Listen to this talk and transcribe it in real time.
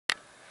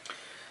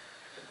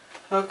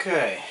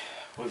Okay,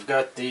 we've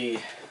got the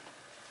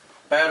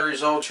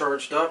batteries all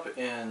charged up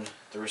in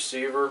the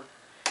receiver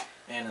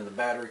and in the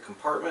battery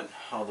compartment.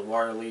 All the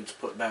wire leads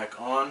put back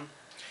on.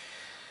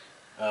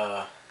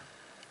 A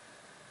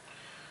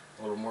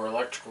little more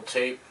electrical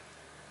tape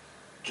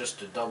just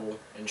to double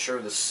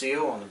ensure the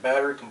seal on the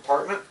battery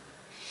compartment.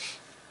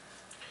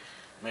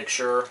 Make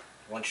sure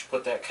once you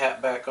put that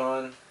cap back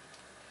on,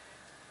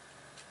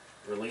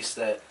 release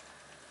that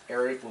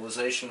air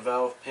equalization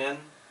valve pin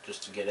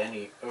just to get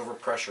any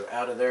overpressure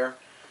out of there.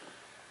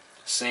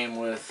 Same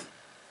with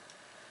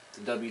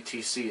the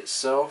WTC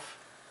itself.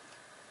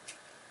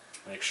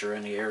 Make sure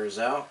any air is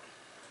out.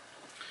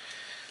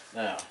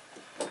 Now,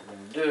 what we're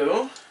going to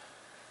do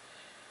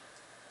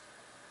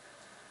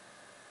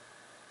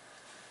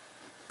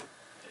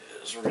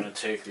is we're going to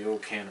take the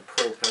old can of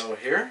Propel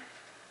here.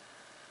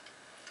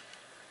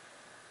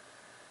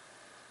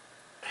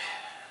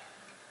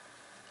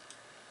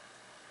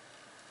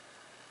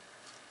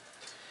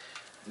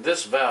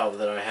 This valve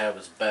that I have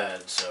is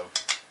bad, so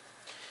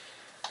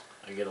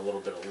I get a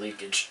little bit of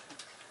leakage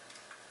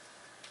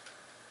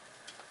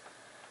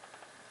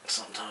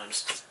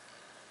sometimes.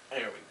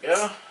 There we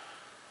go.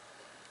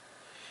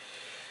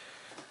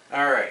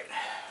 Alright.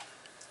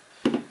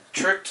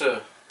 Trick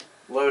to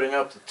loading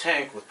up the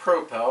tank with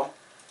Propel.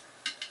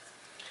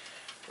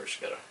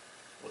 First you gotta,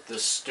 with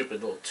this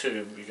stupid little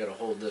tube, you gotta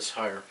hold this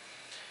higher.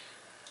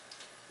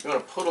 You're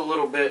gonna put a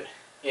little bit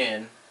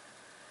in,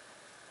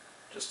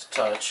 just a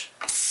touch.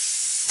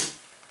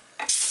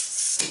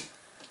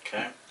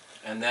 Okay,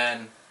 and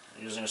then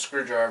using a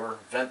screwdriver,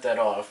 vent that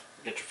off,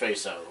 get your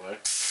face out of the way.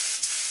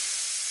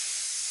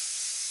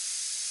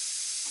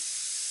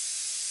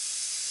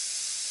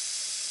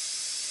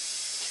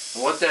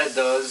 And what that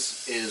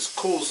does is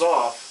cools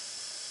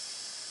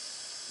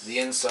off the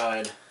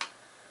inside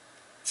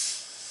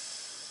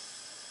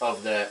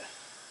of that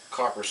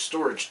copper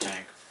storage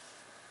tank.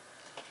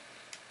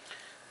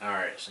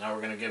 Alright, so now we're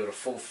going to give it a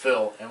full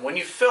fill. And when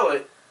you fill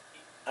it,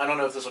 I don't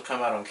know if this will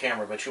come out on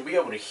camera, but you'll be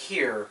able to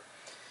hear,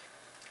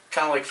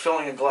 kind of like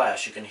filling a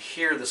glass, you can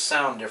hear the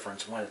sound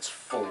difference when it's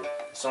full.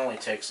 This only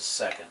takes a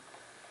second.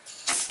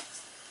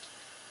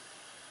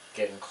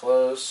 Getting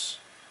close.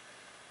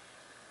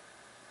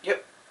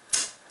 Yep,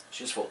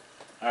 she's full.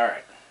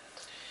 Alright.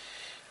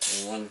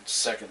 In 1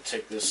 second,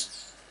 take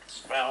this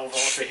valve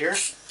off of here.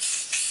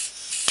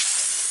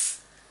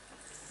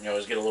 You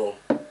always get a little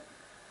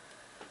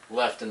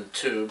left in the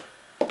tube.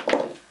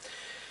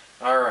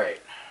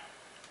 Alright.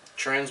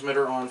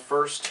 Transmitter on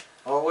first,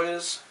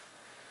 always.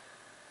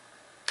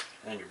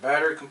 And your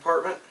battery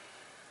compartment.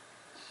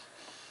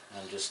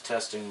 I'm just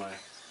testing my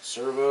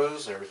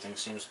servos. Everything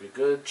seems to be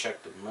good.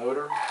 Check the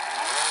motor.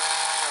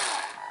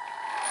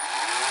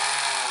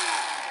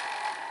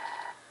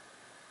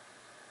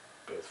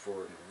 Both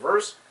forward and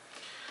reverse.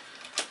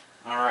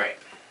 Alright.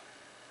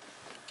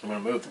 I'm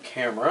going to move the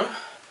camera.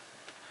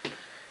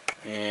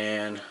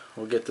 And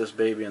we'll get this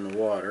baby in the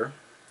water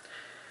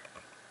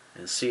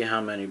and see how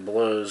many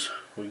blows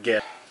we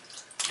get.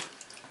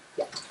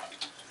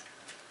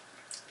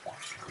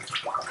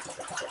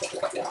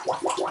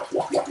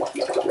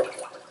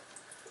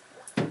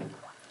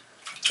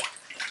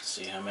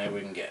 See how many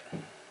we can get.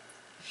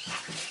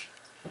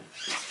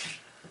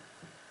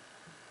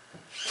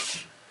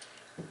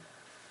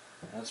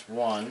 That's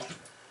one.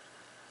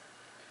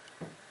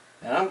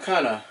 And I'm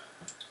kind of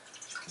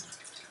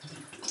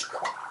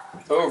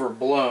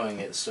overblowing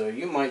it, so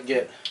you might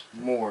get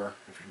more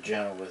if you're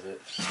gentle with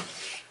it.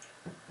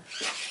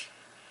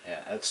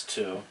 Yeah, that's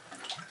two.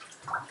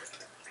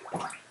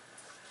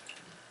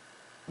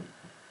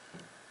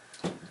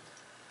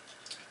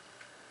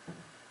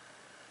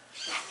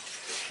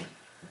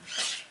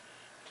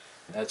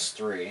 That's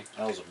three.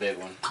 That was a big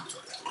one.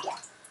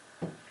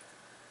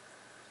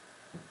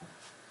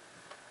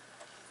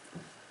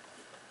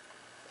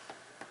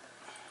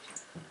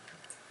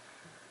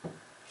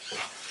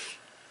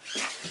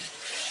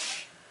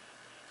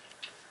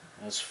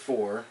 That's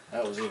four.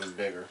 That was even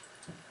bigger.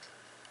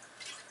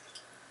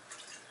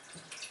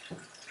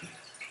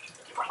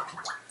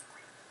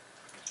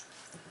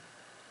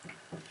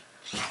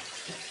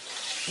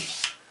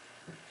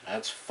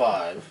 That's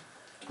five.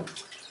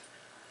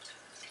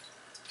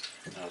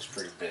 That was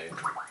pretty big.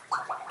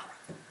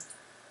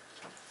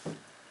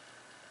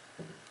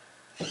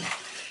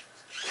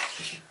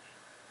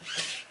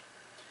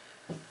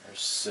 There's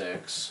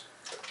six.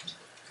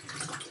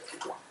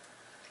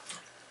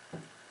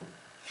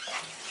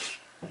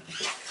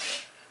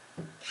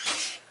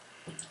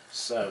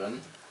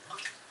 Seven.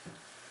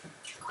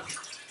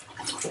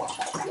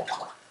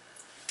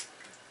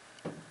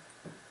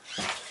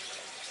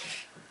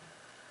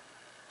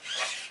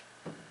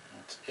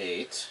 That's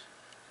eight.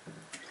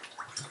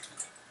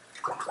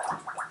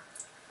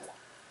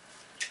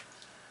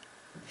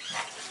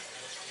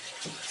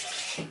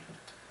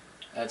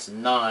 That's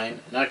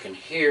nine, and I can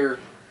hear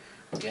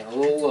getting a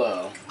little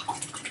low.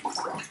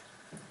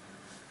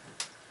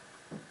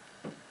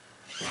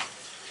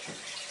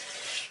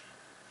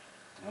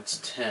 That's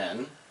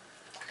 10.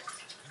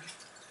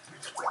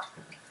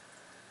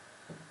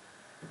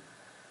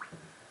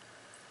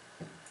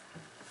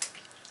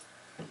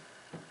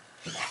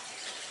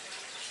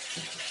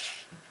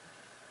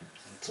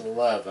 It's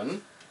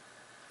 11.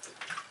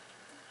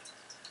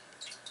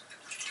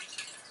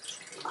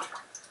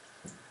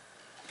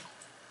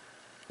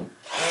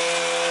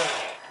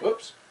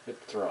 Whoops, hit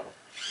the throttle.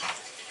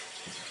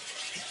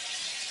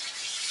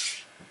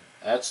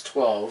 That's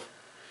 12.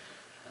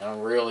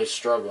 I'm really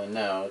struggling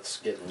now, it's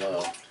getting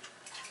low.